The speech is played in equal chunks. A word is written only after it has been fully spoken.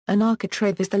An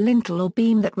architrave is the lintel or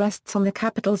beam that rests on the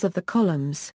capitals of the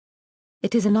columns.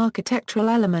 It is an architectural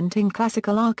element in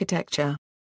classical architecture.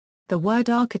 The word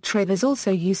architrave is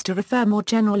also used to refer more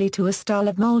generally to a style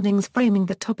of mouldings framing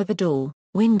the top of a door,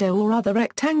 window or other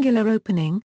rectangular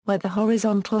opening, where the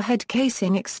horizontal head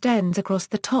casing extends across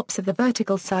the tops of the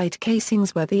vertical side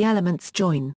casings where the elements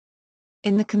join.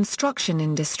 In the construction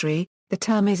industry, the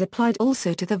term is applied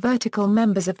also to the vertical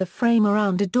members of the frame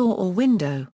around a door or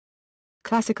window.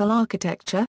 Classical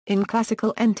architecture: in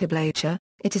classical entablature,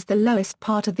 it is the lowest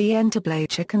part of the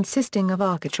entablature consisting of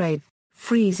architrave,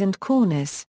 frieze and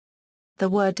cornice. The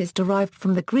word is derived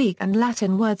from the Greek and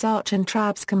Latin words arch and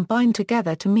trabes combined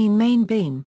together to mean main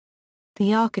beam.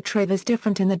 The architrave is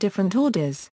different in the different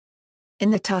orders. In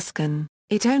the Tuscan,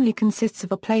 it only consists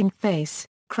of a plain face,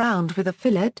 crowned with a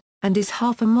fillet, and is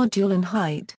half a module in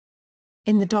height.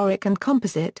 In the Doric and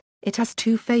Composite, it has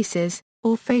 2 faces,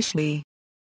 or fasciae,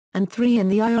 and 3 in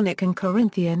the Ionic and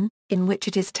Corinthian, in which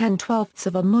it is 10/12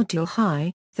 of a module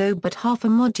high, though but half a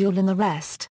module in the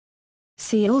rest.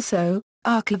 See also,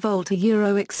 archivolt,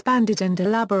 a expanded and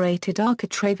elaborated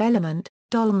architrave element,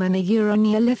 dolmen, a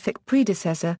Neolithic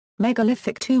predecessor,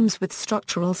 megalithic tombs with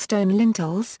structural stone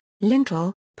lintels,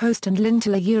 lintel, post and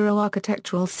lintel, a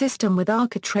architectural system with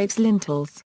architraves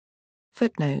lintels.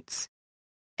 Footnotes.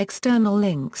 External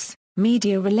links,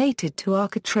 media related to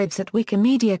architraves at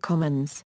Wikimedia Commons.